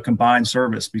do a combined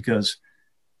service, because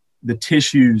the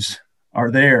tissues are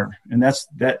there, and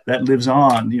that lives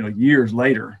on, years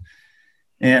later.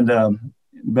 And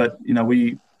but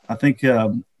I think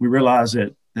we realize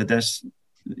that's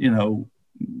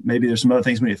maybe there's some other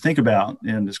things we need to think about,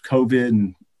 and this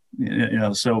COVID,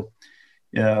 and so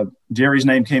Jerry's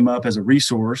name came up as a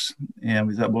resource, and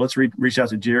we thought, well, let's reach out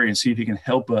to Jerry and see if he can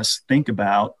help us think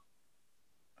about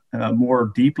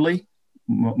more deeply,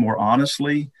 more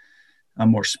honestly,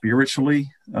 more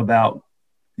spiritually about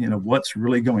what's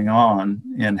really going on,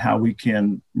 and how we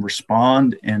can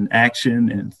respond in action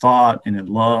and in thought and in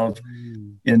love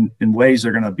in ways that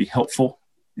are going to be helpful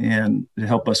and to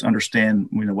help us understand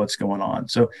what's going on.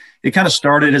 So it kind of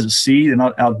started as a seed, and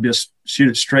I'll just shoot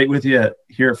it straight with you.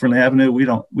 Here at Friendly Avenue, we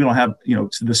don't have,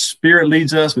 the Spirit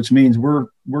leads us, which means we're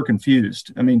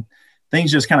confused. I mean,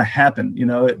 things just kind of happen.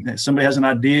 Somebody has an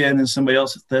idea, and then somebody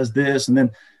else does this, and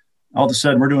then all of a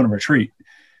sudden we're doing a retreat.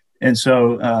 And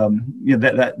so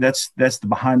that's the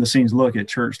behind the scenes look at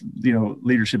church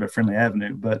leadership at Friendly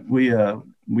Avenue. But we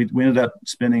ended up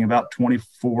spending about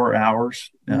 24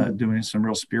 hours doing some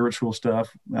real spiritual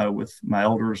stuff with my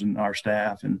elders and our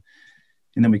staff, and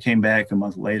then we came back a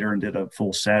month later and did a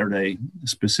full Saturday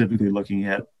specifically looking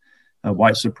at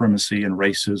white supremacy and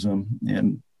racism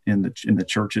in the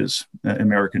churches,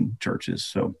 American churches.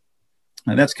 So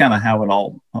that's kind of how it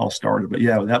all started. But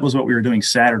yeah, that was what we were doing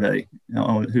Saturday.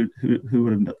 Who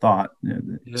would have thought?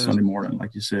 Sunday morning,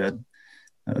 like you said,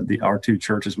 our two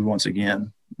churches would once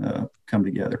again come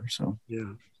together. So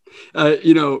yeah,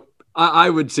 I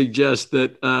would suggest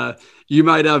that you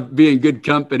might be in good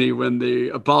company when the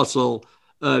Apostle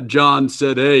John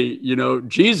said, hey,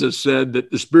 Jesus said that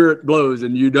the Spirit blows,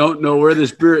 and you don't know where the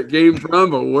Spirit came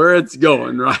from or where it's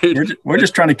going, right? We're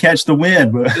just trying to catch the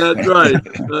wind. That's right.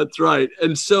 That's right.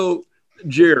 And so,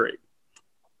 Jerry,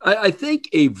 I think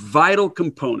a vital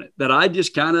component that I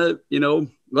just kind of,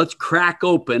 let's crack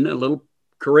open a little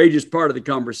courageous part of the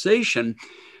conversation.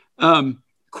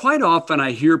 Quite often I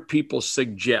hear people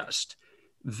suggest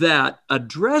that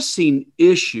addressing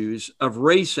issues of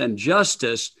race and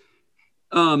justice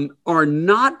are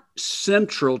not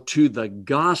central to the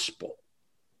gospel.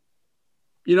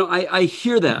 I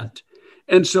hear that.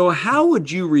 And so how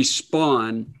would you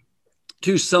respond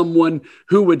to someone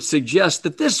who would suggest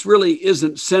that this really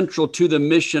isn't central to the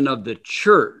mission of the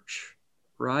church,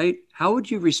 right? How would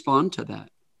you respond to that?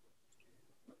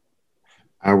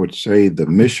 I would say the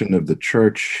mission of the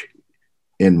church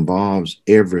involves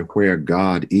everywhere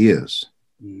God is.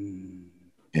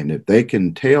 And if they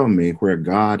can tell me where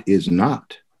God is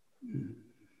not,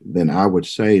 then I would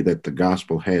say that the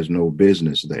gospel has no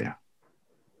business there.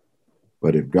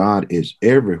 But if God is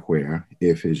everywhere,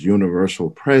 if his universal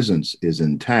presence is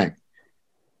intact,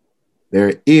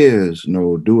 there is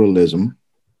no dualism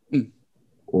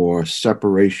or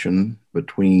separation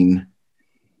between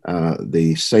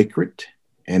the sacred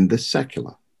and the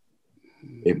secular.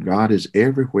 If God is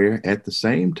everywhere at the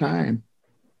same time,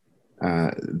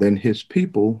 then his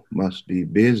people must be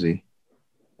busy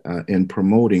in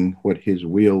promoting what his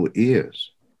will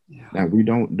is. Yeah. Now, we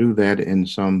don't do that in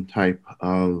some type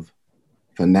of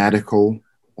fanatical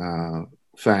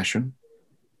fashion,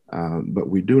 but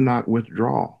we do not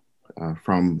withdraw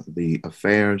from the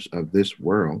affairs of this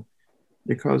world,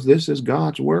 because this is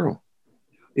God's world.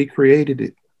 He created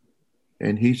it,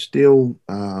 and he's still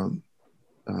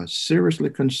seriously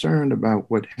concerned about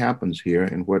what happens here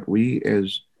and what we,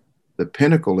 as the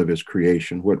pinnacle of his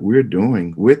creation, what we're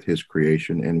doing with his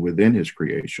creation and within his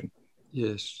creation.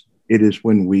 Yes. It is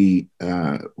when we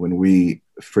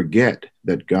forget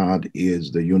that God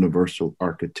is the universal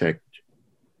architect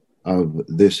of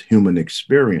this human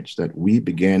experience that we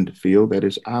began to feel that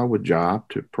it's our job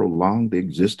to prolong the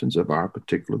existence of our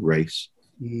particular race.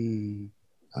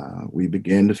 We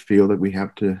began to feel that we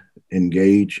have to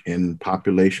engage in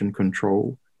population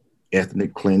control,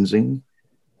 ethnic cleansing,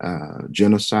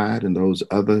 genocide, and those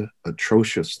other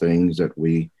atrocious things that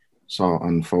we saw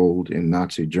unfold in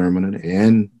Nazi Germany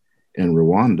and in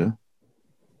Rwanda.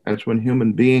 That's when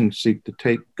human beings seek to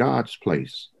take God's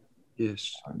place.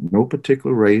 Yes. No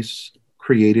particular race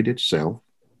created itself.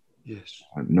 Yes.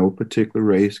 No particular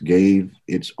race gave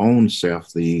its own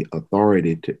self the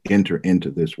authority to enter into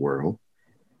this world.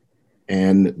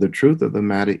 And the truth of the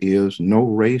matter is, no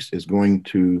race is going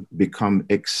to become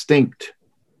extinct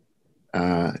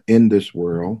in this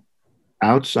world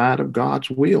outside of God's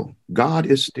will. God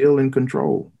is still in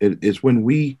control. It is when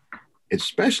we,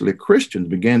 especially Christians,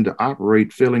 begin to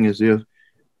operate feeling as if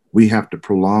we have to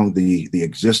prolong the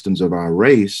existence of our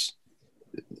race.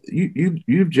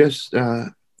 You've just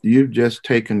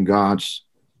taken God's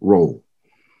role,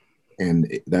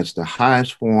 and that's the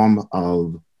highest form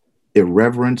of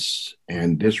irreverence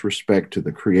and disrespect to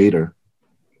the Creator,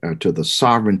 to the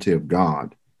sovereignty of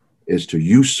God, is to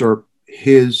usurp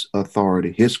his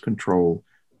authority, his control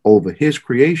over his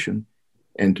creation,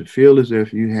 and to feel as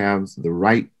if you have the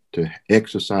right to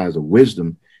exercise a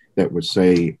wisdom that would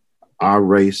say our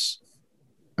race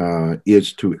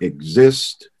is to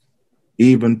exist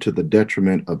even to the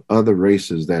detriment of other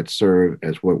races that serve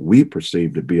as what we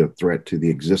perceive to be a threat to the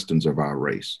existence of our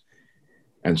race.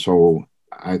 And so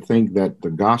I think that the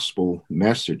gospel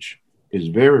message is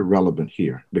very relevant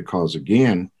here, because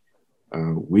again,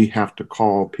 we have to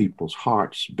call people's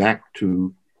hearts back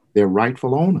to their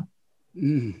rightful owner.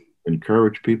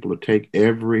 Encourage people to take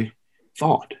every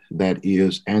thought that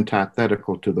is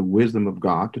antithetical to the wisdom of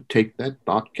God, to take that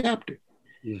thought captive.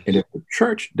 Yes. And if the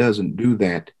church doesn't do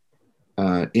that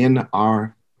in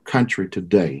our country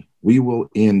today, we will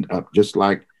end up just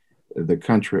like the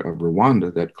country of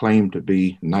Rwanda that claimed to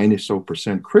be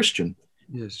 90% Christian.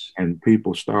 Yes. And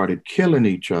people started killing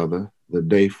each other the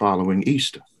day following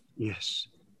Easter. Yes.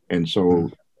 And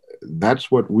so that's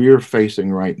what we're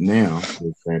facing right now,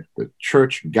 is that the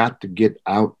church got to get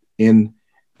out in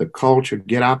the culture,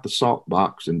 get out the salt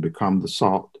box and become the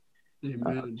salt.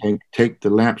 Take the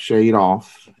lampshade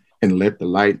off and let the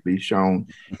light be shown.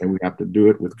 And we have to do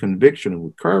it with conviction and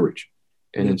with courage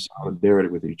and in solidarity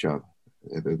with each other.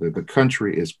 The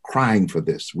country is crying for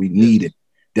this. We need it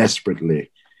desperately.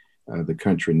 The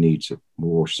country needs it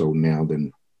more so now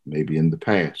than maybe in the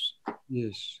past.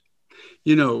 Yes.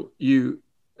 You know,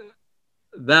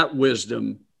 that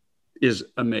wisdom is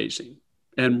amazing.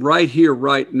 And right here,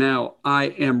 right now, I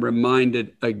am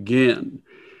reminded again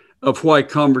of why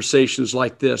conversations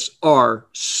like this are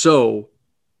so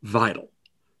vital.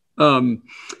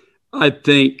 I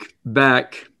think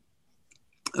back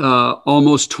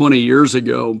almost 20 years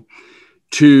ago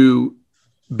to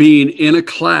being in a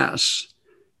class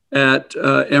at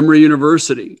Emory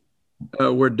University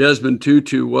where Desmond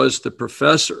Tutu was the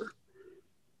professor.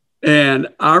 And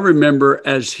I remember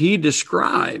as he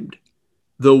described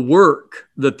the work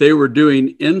that they were doing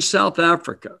in South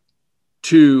Africa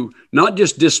to not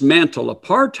just dismantle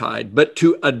apartheid, but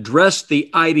to address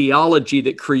the ideology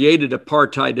that created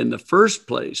apartheid in the first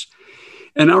place.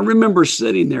 And I remember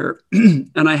sitting there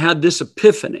and I had this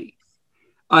epiphany.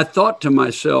 I thought to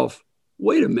myself,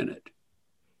 wait a minute,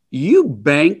 you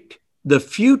banked the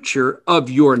future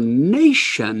of your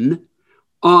nation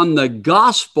on the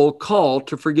gospel call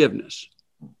to forgiveness.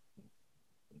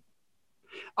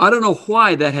 I don't know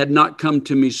why that had not come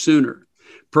to me sooner.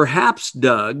 Perhaps,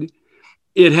 Doug,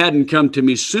 it hadn't come to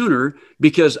me sooner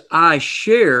because I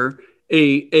share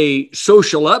a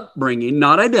social upbringing,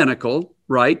 not identical,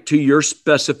 right, to your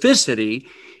specificity,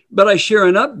 but I share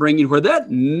an upbringing where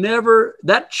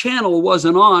that channel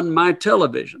wasn't on my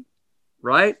television,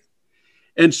 right?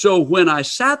 And so when I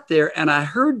sat there and I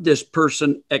heard this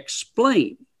person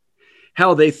explain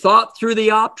how they thought through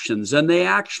the options, and they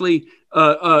actually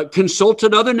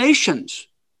consulted other nations.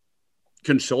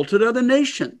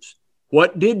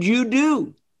 What did you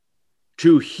do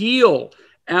to heal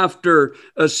after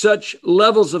such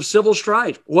levels of civil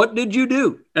strife? What did you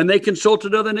do? And they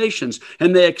consulted other nations,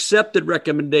 and they accepted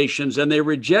recommendations, and they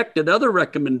rejected other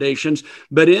recommendations.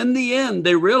 But in the end,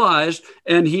 they realized,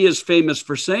 and he is famous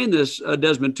for saying this,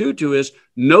 Desmond Tutu, is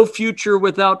no future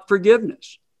without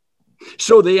forgiveness.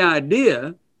 So the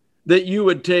idea that you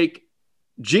would take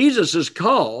Jesus's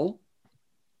call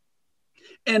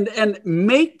and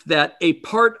make that a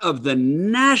part of the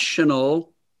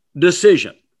national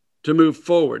decision to move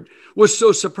forward was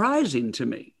so surprising to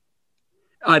me.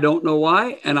 I don't know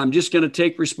why, and I'm just going to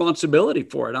take responsibility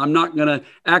for it. I'm not going to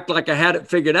act like I had it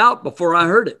figured out before I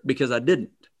heard it, because I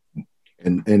didn't.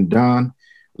 And Don,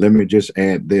 let me just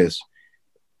add this.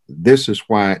 This is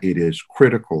why it is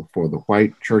critical for the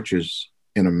white churches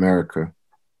in America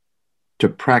to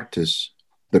practice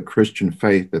the Christian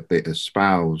faith that they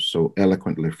espouse so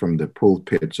eloquently from their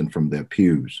pulpits and from their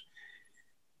pews.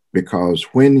 Because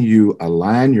when you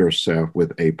align yourself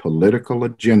with a political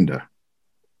agenda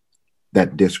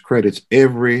that discredits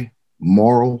every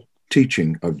moral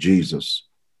teaching of Jesus,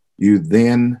 you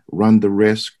then run the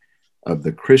risk of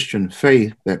the Christian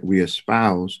faith that we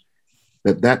espouse,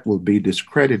 that will be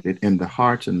discredited in the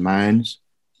hearts and minds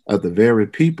of the very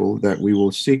people that we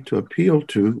will seek to appeal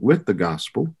to with the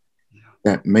gospel,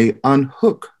 that may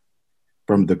unhook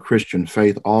from the Christian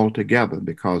faith altogether,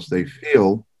 because they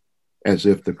feel as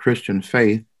if the Christian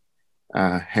faith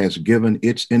has given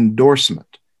its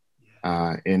endorsement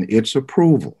and its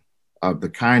approval of the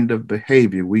kind of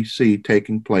behavior we see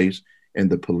taking place in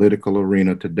the political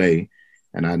arena today.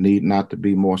 And I need not to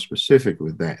be more specific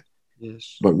with that.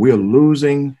 Yes. But we're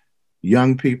losing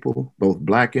young people, both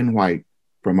black and white,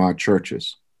 from our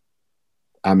churches.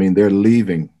 I mean, they're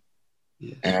leaving.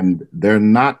 Yes. And they're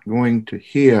not going to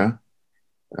hear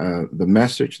the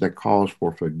message that calls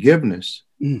for forgiveness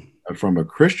from a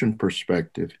Christian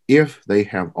perspective if they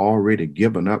have already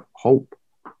given up hope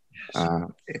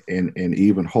and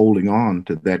even holding on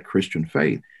to that Christian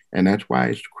faith. And that's why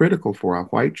it's critical for our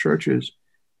white churches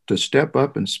to step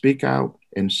up and speak out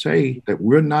and say that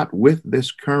we're not with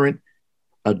this current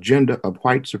agenda of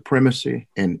white supremacy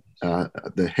and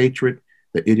the hatred,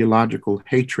 the ideological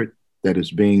hatred that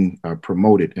is being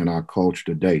promoted in our culture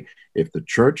today. If the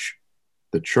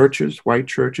churches, white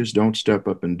churches, don't step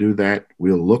up and do that,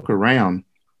 we'll look around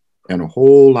and a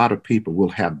whole lot of people will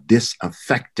have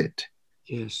disaffected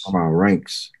from our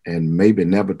ranks and maybe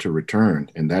never to return.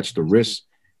 And that's the risk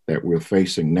that we're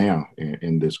facing now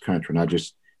in this country. And I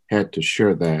just had to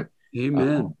share that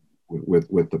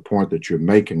with the point that you're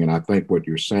making. And I think what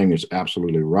you're saying is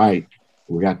absolutely right.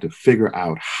 We got to figure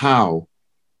out how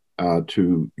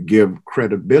to give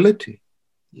credibility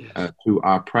to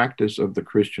our practice of the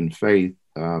Christian faith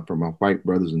from our white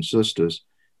brothers and sisters,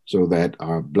 so that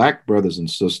our black brothers and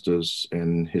sisters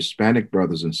and Hispanic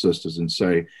brothers and sisters, and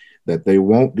say that they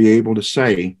won't be able to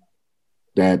say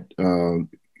that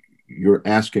you're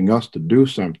asking us to do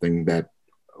something that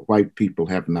white people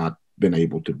have not been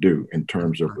able to do in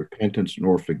terms of repentance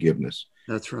nor forgiveness.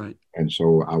 That's right. And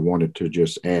so I wanted to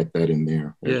just add that in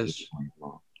there. Yes.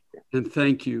 And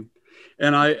thank you.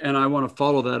 And I want to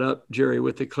follow that up, Jerry,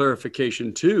 with the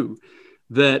clarification too,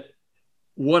 that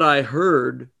what I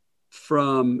heard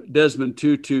from Desmond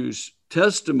Tutu's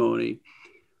testimony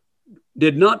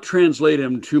did not translate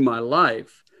into my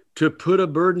life to put a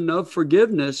burden of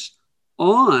forgiveness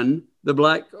on the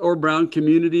black or brown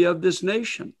community of this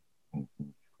nation.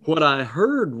 What I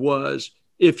heard was,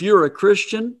 if you're a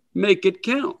Christian, make it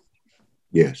count.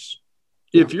 Yes.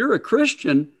 If you're a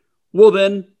Christian, well,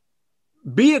 then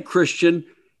be a Christian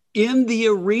in the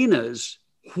arenas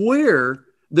where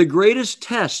the greatest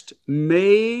test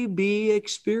may be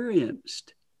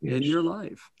experienced in your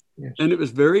life. Yes. And it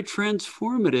was very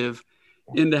transformative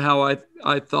into how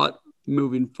I thought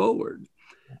moving forward.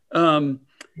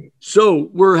 So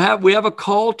we have a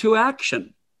call to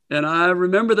action. And I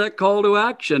remember that call to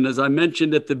action, as I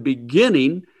mentioned at the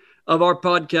beginning of our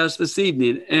podcast this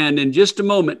evening. And in just a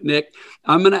moment, Nick,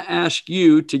 I'm going to ask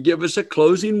you to give us a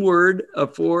closing word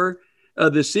for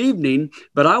this evening,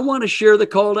 but I want to share the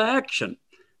call to action.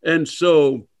 And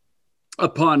so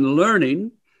upon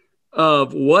learning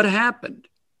of what happened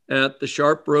at the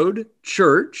Sharp Road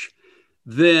Church,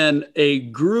 then a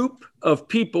group of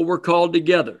people were called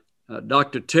together.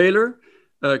 Dr. Taylor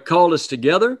called us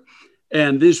together,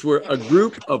 and these were a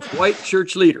group of white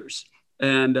church leaders.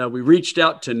 And we reached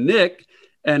out to Nick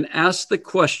and asked the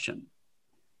question,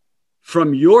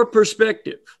 from your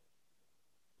perspective,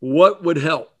 what would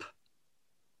help?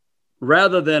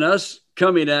 rather than us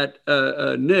coming at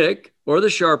Nick or the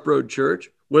Sharp Road Church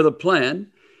with a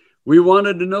plan, we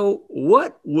wanted to know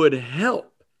what would help.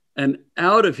 And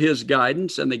out of his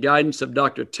guidance and the guidance of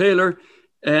Dr. Taylor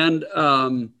and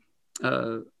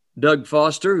Doug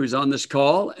Foster, who's on this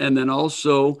call, and then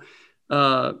also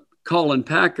Colin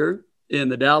Packer in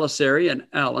the Dallas area and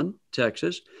Allen,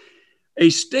 Texas, a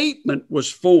statement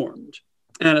was formed,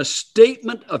 and a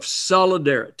statement of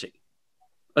solidarity,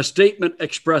 a statement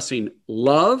expressing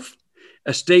love,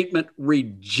 a statement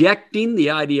rejecting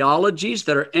the ideologies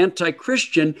that are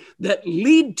anti-Christian that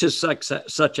lead to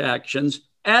such actions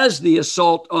as the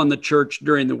assault on the church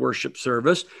during the worship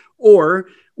service, or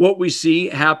what we see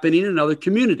happening in other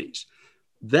communities.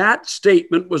 That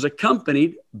statement was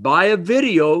accompanied by a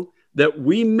video that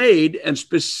we made, and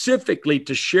specifically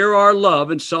to share our love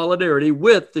and solidarity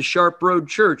with the Sharp Road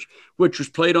Church, which was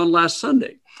played on last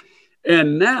Sunday.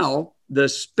 And now the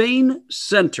Spain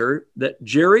Center that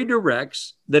Jerry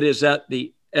directs, that is at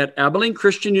Abilene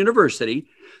Christian University,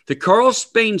 the Carl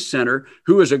Spain Center,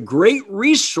 who is a great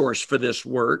resource for this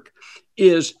work,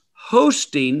 is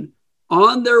hosting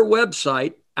on their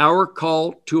website our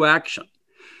call to action.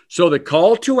 So the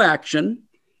call to action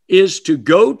is to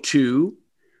go to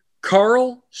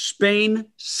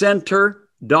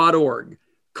carlspaincenter.org,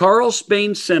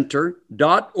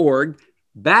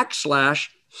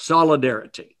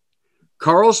 carlspaincenter.org/solidarity,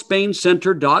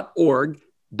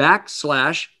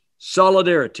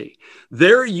 carlspaincenter.org/solidarity.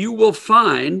 There you will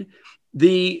find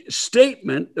the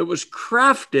statement that was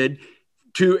crafted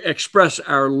to express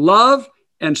our love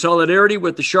and solidarity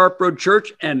with the Sharp Road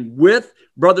Church and with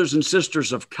brothers and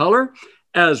sisters of color,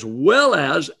 as well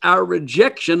as our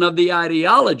rejection of the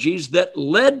ideologies that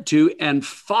led to and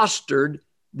fostered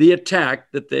the attack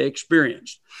that they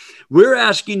experienced. We're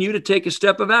asking you to take a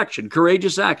step of action,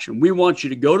 courageous action. We want you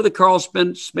to go to the Carl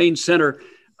Spain Center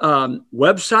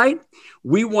website.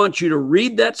 We want you to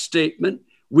read that statement.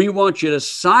 We want you to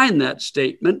sign that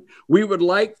statement. We would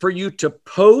like for you to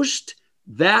post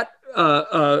that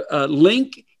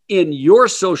link in your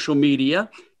social media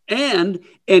and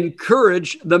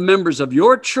encourage the members of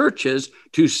your churches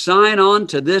to sign on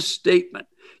to this statement,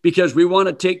 because we want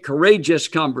to take courageous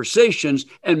conversations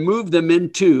and move them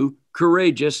into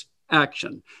courageous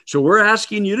action. So we're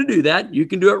asking you to do that. You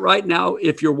can do it right now.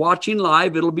 If you're watching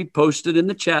live, it'll be posted in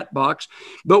the chat box.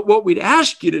 But what we'd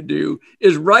ask you to do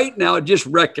is right now just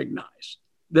recognize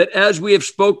that as we have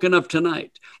spoken of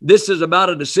tonight, this is about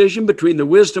a decision between the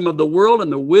wisdom of the world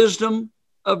and the wisdom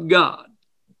of God.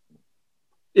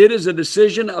 It is a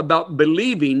decision about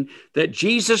believing that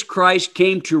Jesus Christ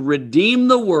came to redeem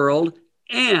the world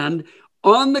and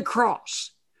on the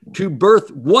cross to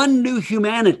birth one new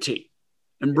humanity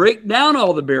and break down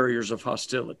all the barriers of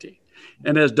hostility.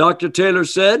 And as Dr. Taylor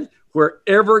said,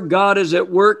 wherever God is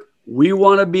at work, we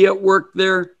want to be at work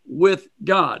there with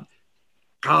God.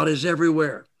 God is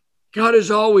everywhere. God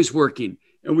is always working,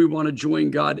 and we want to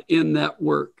join God in that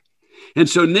work. And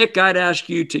so, Nick, I'd ask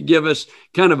you to give us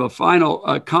kind of a final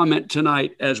comment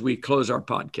tonight as we close our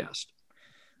podcast.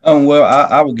 Well,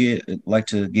 I would like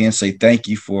to again say thank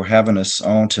you for having us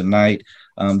on tonight.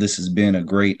 This has been a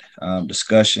great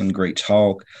discussion, great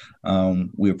talk.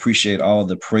 We appreciate all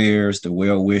the prayers, the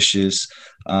well wishes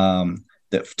to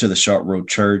the Sharp Road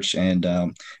Church. And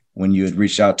when you had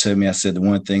reached out to me, I said the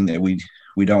one thing that we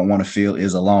don't want to feel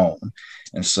is alone.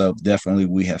 And so definitely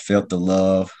we have felt the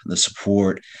love, the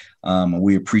support.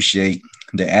 We appreciate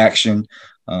the action.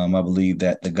 I believe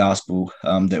that the gospel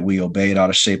that we obeyed ought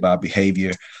to shape our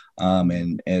behavior,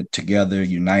 and together,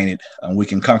 united, we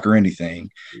can conquer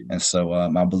anything. And so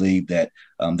I believe that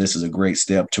this is a great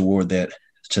step toward that,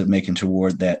 to making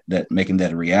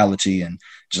that a reality. And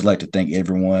just like to thank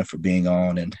everyone for being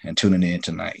on and tuning in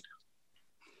tonight.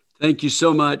 Thank you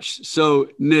so much. So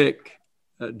Nick,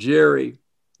 Jerry,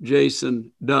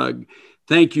 Jason, Doug,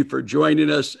 thank you for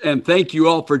joining us. And thank you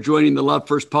all for joining the Love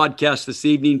First podcast this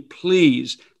evening.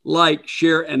 Please like,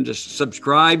 share, and just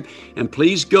subscribe. And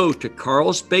please go to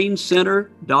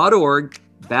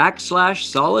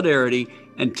carlspaincenter.org/solidarity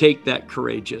and take that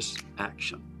courageous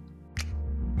action.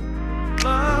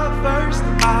 Love first,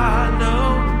 I know.